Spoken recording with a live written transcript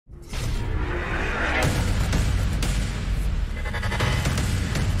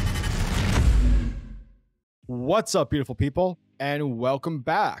What's up, beautiful people, and welcome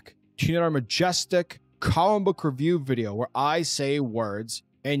back to another majestic comic book review video where I say words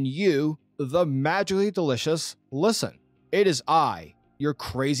and you, the magically delicious, listen. It is I, your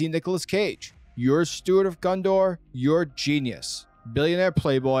crazy Nicolas Cage, your steward of Gondor, your genius, billionaire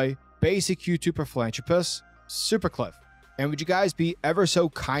playboy, basic YouTuber philanthropist, SuperCliff. And would you guys be ever so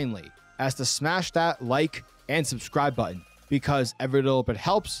kindly as to smash that like and subscribe button, because every little bit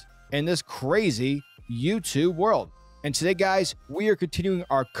helps in this crazy YouTube world. And today, guys, we are continuing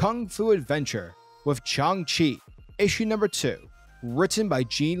our Kung Fu adventure with Shang-Chi, issue number 2, written by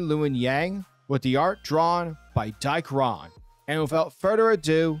Jean Luen Yang, with the art drawn by Dyke Ron. And without further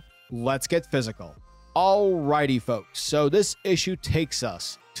ado, let's get physical. Alrighty, folks, so this issue takes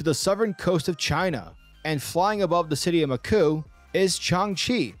us to the southern coast of China, and flying above the city of Maku is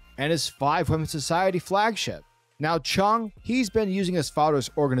Shang-Chi and his 5 Women Society flagship. Now, Chang, he's been using his father's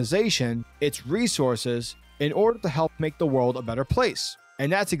organization, its resources, in order to help make the world a better place.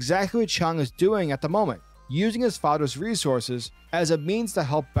 And that's exactly what Chang is doing at the moment, using his father's resources as a means to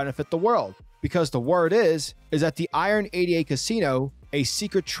help benefit the world. Because the word is that the Iron 88 Casino, a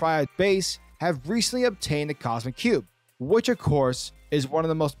secret triad base, have recently obtained the Cosmic Cube, which of course is one of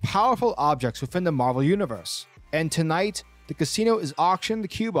the most powerful objects within the Marvel Universe. And tonight, the casino is auctioning the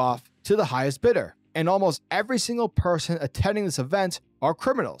cube off to the highest bidder. And almost every single person attending this event are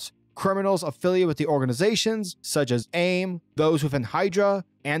criminals. Criminals affiliated with the organizations such as AIM, those within Hydra,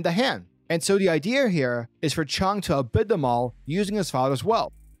 and the Hand. And so the idea here is for Chang to outbid them all using his father's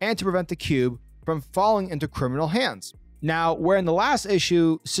wealth, and to prevent the cube from falling into criminal hands. Now, where in the last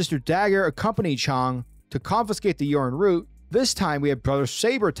issue, Sister Dagger accompanied Chang to confiscate the Urine Root, this time we have Brother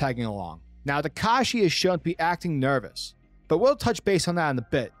Saber tagging along. Now, Takashi is shown to be acting nervous, but we'll touch base on that in a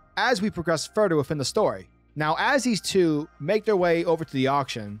bit as we progress further within the story. Now, as these two make their way over to the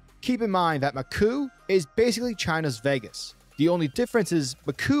auction, keep in mind that Maku is basically China's Vegas. The only difference is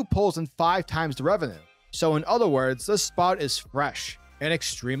Maku pulls in 5 times the revenue. So in other words, this spot is fresh and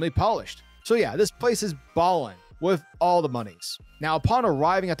extremely polished. So yeah, this place is ballin' with all the monies. Now, upon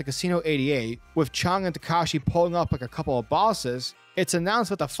arriving at the Casino 88, with Chang and Takashi pulling up like a couple of bosses, it's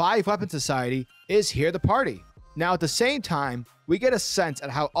announced that the 5 Weapon Society is here to party. Now, at the same time, we get a sense at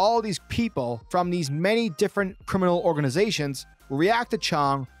how all these people from these many different criminal organizations react to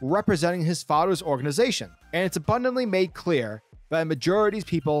Chang representing his father's organization. And it's abundantly made clear that a majority of these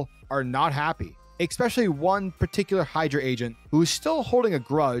people are not happy, especially one particular Hydra agent who is still holding a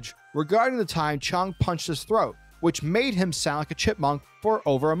grudge regarding the time Chang punched his throat, which made him sound like a chipmunk for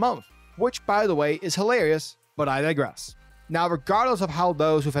over a month, which, by the way, is hilarious, but I digress. Now, regardless of how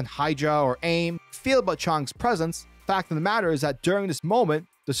those within Hydra or AIM feel about Chang's presence, the fact of the matter is that during this moment,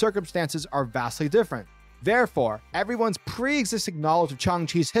 the circumstances are vastly different. Therefore, everyone's pre-existing knowledge of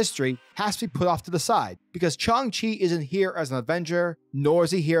Shang-Chi's history has to be put off to the side, because Shang-Chi isn't here as an Avenger, nor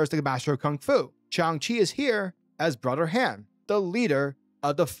is he here as the Master of Kung Fu. Shang-Chi is here as Brother Han, the leader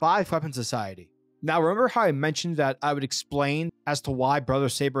of the 5 Weapon Society. Now, remember how I mentioned that I would explain as to why Brother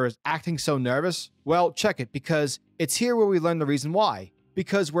Saber is acting so nervous? Well, check it, because it's here where we learn the reason why.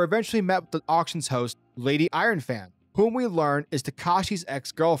 Because we're eventually met with the auction's host, Lady Ironfan, whom we learn is Takashi's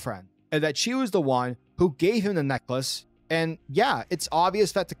ex-girlfriend, and that she was the one who gave him the necklace. And yeah, it's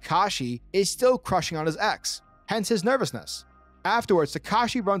obvious that Takashi is still crushing on his ex, hence his nervousness. Afterwards,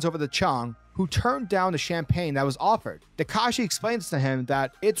 Takashi runs over to Chang, who turned down the champagne that was offered. Takashi explains to him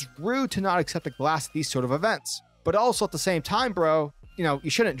that it's rude to not accept a glass at these sort of events, but also at the same time, bro, you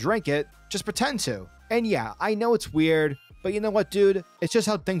shouldn't drink it, just pretend to. And yeah, I know it's weird, but you know what, dude? It's just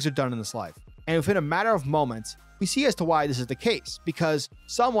how things are done in this life. And within a matter of moments, we see as to why this is the case, because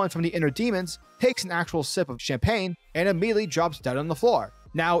someone from the Inner Demons takes an actual sip of champagne and immediately drops dead on the floor.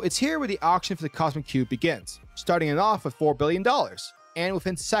 Now, it's here where the auction for the Cosmic Cube begins, starting it off with $4 billion. And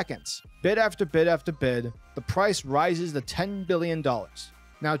within seconds, bid after bid after bid, the price rises to $10 billion.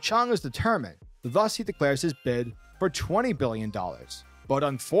 Now, Chang is determined, thus he declares his bid for $20 billion. But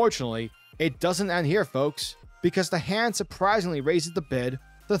unfortunately, it doesn't end here, folks, because the Hand surprisingly raises the bid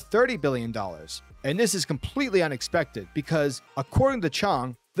to $30 billion. And this is completely unexpected because, according to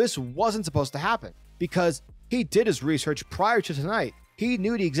Chang, this wasn't supposed to happen, because he did his research prior to tonight. He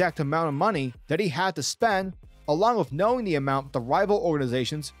knew the exact amount of money that he had to spend, along with knowing the amount the rival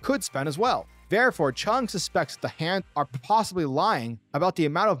organizations could spend as well. Therefore, Chang suspects that the Hand are possibly lying about the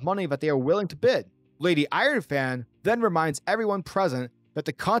amount of money that they are willing to bid. Lady Ironfan then reminds everyone present that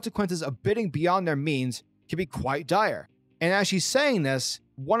the consequences of bidding beyond their means can be quite dire. And as she's saying this,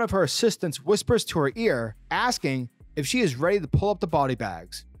 one of her assistants whispers to her ear, asking if she is ready to pull up the body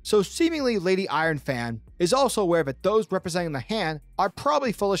bags. So seemingly Lady Ironfan is also aware that those representing the Hand are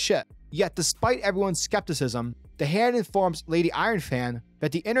probably full of shit. Yet despite everyone's skepticism, the hand informs Lady Ironfan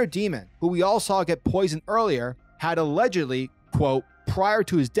that the inner demon, who we all saw get poisoned earlier, had allegedly, quote, prior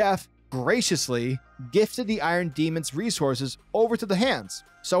to his death, graciously gifted the Iron Demon's resources over to the hands.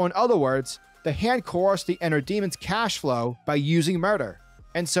 So in other words, the hand coerced the inner demon's cash flow by using murder.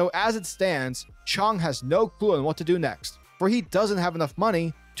 And so as it stands, Chang has no clue on what to do next, for he doesn't have enough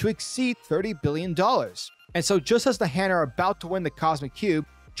money to exceed $30 billion. And so just as the hand are about to win the Cosmic Cube,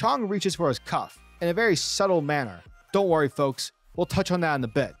 Chang reaches for his cuff in a very subtle manner. Don't worry folks, we'll touch on that in a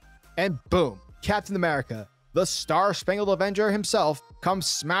bit. And boom, Captain America, the Star-Spangled Avenger himself, comes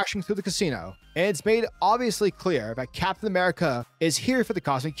smashing through the casino. And it's made obviously clear that Captain America is here for the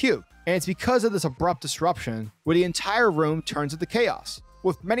Cosmic Cube. And it's because of this abrupt disruption where the entire room turns into chaos,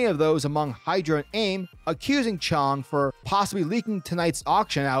 with many of those among Hydra and AIM accusing Chang for possibly leaking tonight's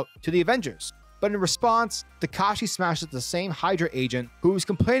auction out to the Avengers. But in response, Takashi smashes the same Hydra agent who was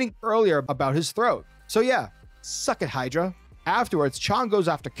complaining earlier about his throat. So yeah, suck it Hydra. Afterwards, Chang goes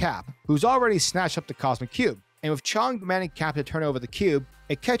after Cap, who's already snatched up the Cosmic Cube. And with Chang demanding Cap to turn over the cube,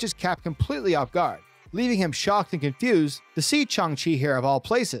 it catches Cap completely off guard, leaving him shocked and confused to see Shang-Chi here of all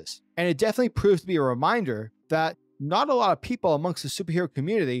places. And it definitely proves to be a reminder that not a lot of people amongst the superhero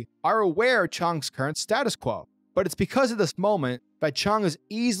community are aware of Chang's current status quo. But it's because of this moment that Chang is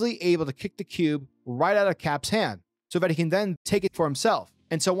easily able to kick the cube right out of Cap's hand, so that he can then take it for himself.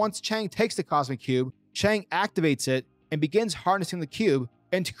 And so once Chang takes the Cosmic Cube, Chang activates it and begins harnessing the cube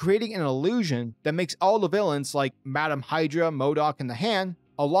into creating an illusion that makes all the villains like Madam Hydra, MODOK, and the Hand,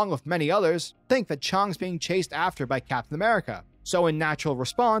 along with many others, think that Chang's being chased after by Captain America. So in natural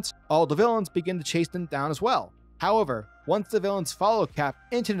response, all the villains begin to chase them down as well. However, once the villains follow Cap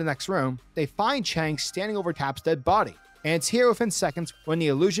into the next room, they find Chang standing over Cap's dead body. And it's here within seconds when the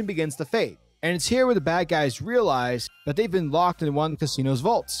illusion begins to fade. And it's here where the bad guys realize that they've been locked in one of the casino's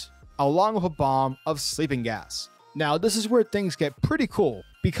vaults, along with a bomb of sleeping gas. Now this is where things get pretty cool,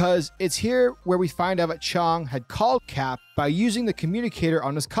 because it's here where we find out that Chang had called Cap by using the communicator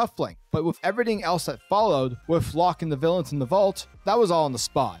on his cufflink. But with everything else that followed, with locking the villains in the vault, that was all on the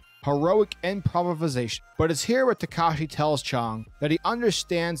spot. Heroic improvisation. But it's here where Takashi tells Chang that he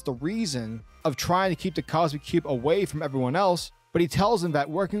understands the reason of trying to keep the Cosmic Cube away from everyone else, but he tells him that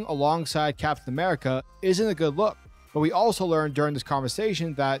working alongside Captain America isn't a good look. But we also learned during this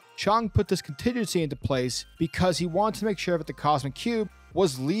conversation that Chang put this contingency into place because he wanted to make sure that the Cosmic Cube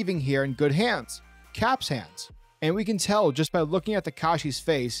was leaving here in good hands, Cap's hands. And we can tell just by looking at Takashi's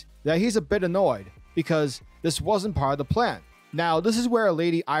face that he's a bit annoyed because this wasn't part of the plan. Now, this is where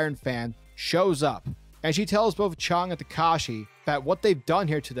Lady Ironfan shows up, and she tells both Chang and Takashi that what they've done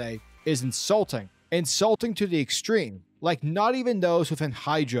here today is insulting. Insulting to the extreme. Like not even those within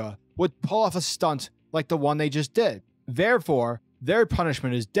Hydra would pull off a stunt like the one they just did. Therefore, their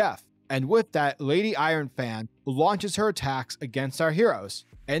punishment is death. And with that, Lady Ironfan launches her attacks against our heroes.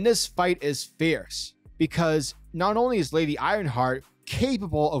 And this fight is fierce, because not only is Lady Ironheart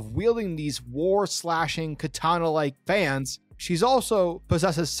capable of wielding these war-slashing katana-like fans, she's also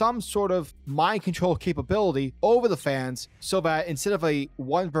possesses some sort of mind control capability over the fans, so that instead of a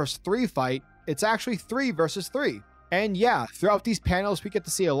 1 versus 3 fight, it's actually 3 versus 3. And yeah, throughout these panels, we get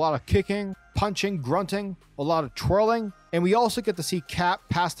to see a lot of kicking, punching, grunting, a lot of twirling, and we also get to see Cap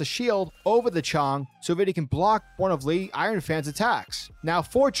pass the shield over the Chang so that he can block one of Lady Ironfan's attacks. Now,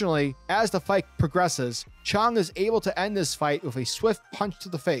 fortunately, as the fight progresses, Chang is able to end this fight with a swift punch to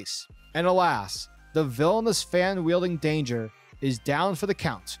the face. And alas, the villainous fan-wielding Danger is down for the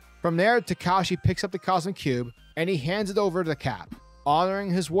count. From there, Takashi picks up the Cosmic Cube and he hands it over to Cap, honoring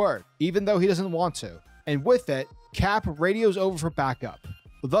his word, even though he doesn't want to. And with it, Cap radios over for backup.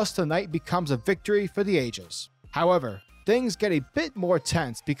 Thus, tonight becomes a victory for the ages. However, things get a bit more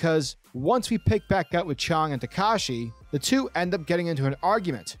tense because once we pick back up with Chang and Takashi, the two end up getting into an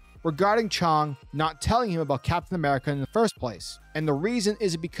argument regarding Chang not telling him about Captain America in the first place. And the reason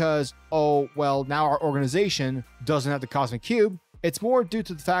isn't because, oh, well, now our organization doesn't have the Cosmic Cube. It's more due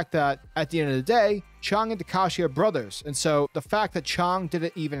to the fact that, at the end of the day, Chang and Takashi are brothers. And so the fact that Chang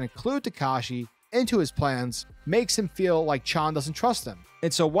didn't even include Takashi into his plans makes him feel like Chang doesn't trust him.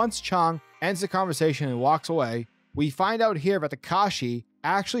 And so once Chang ends the conversation and walks away, we find out here that Takashi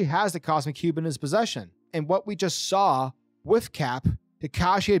actually has the Cosmic Cube in his possession. And what we just saw with Cap,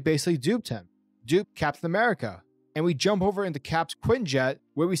 Takashi had basically duped him, duped Captain America. And we jump over into Cap's Quinjet,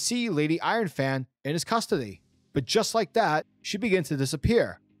 where we see Lady Ironfan in his custody. But just like that, she begins to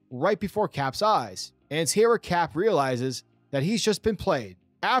disappear, right before Cap's eyes. And it's here where Cap realizes that he's just been played.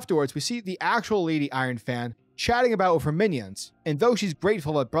 Afterwards, we see the actual Lady Ironfan chatting about with her minions, and though she's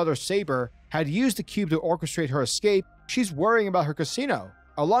grateful that Brother Saber had used the cube to orchestrate her escape, she's worrying about her casino.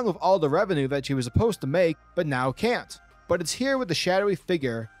 along with all the revenue that she was supposed to make but now can't. But it's here with the shadowy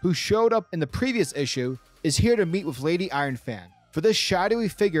figure who showed up in the previous issue is here to meet with Lady Ironfan. For this shadowy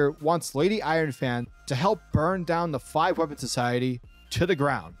figure wants Lady Ironfan to help burn down the 5-Weapon Society to the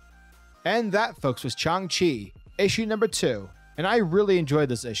ground. And that, folks, was Shang-Chi, issue number 2, and I really enjoyed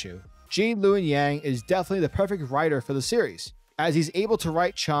this issue. Gene Luen Yang is definitely the perfect writer for the series, as he's able to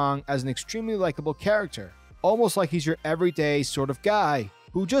write Chang as an extremely likable character, almost like he's your everyday sort of guy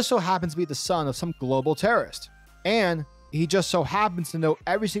who just so happens to be the son of some global terrorist. And he just so happens to know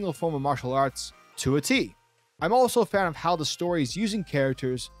every single form of martial arts to a T. I'm also a fan of how the story is using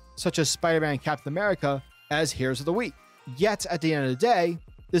characters such as Spider-Man and Captain America as heroes of the week. Yet, at the end of the day,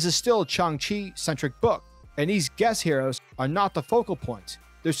 this is still a Shang-Chi-centric book, and these guest heroes are not the focal point.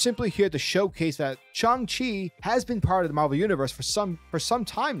 They're simply here to showcase that Shang-Chi has been part of the Marvel Universe for some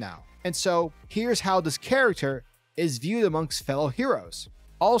time now. And so, here's how this character is viewed amongst fellow heroes.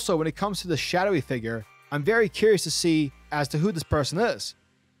 Also, when it comes to the shadowy figure, I'm very curious to see as to who this person is.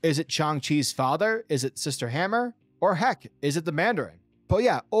 Is it Shang-Chi's father? Is it Sister Hammer? Or heck, is it the Mandarin? But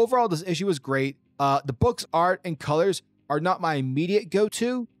yeah, overall this issue was great. The book's art and colors are not my immediate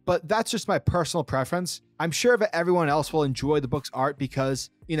go-to, but that's just my personal preference. I'm sure that everyone else will enjoy the book's art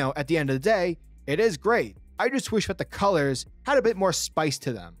because, you know, at the end of the day, it is great. I just wish that the colors had a bit more spice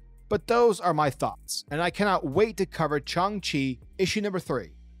to them. But those are my thoughts, and I cannot wait to cover Shang-Chi issue number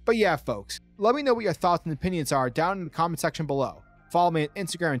 3. But yeah, folks, let me know what your thoughts and opinions are down in the comment section below. Follow me on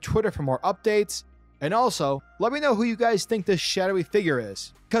Instagram and Twitter for more updates. And also, let me know who you guys think this shadowy figure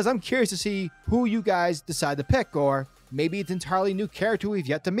is, because I'm curious to see who you guys decide to pick, or maybe it's an entirely new character we've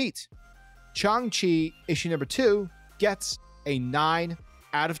yet to meet. Shang-Chi issue number 2 gets a 9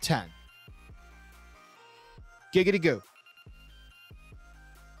 out of 10. Giggity goo.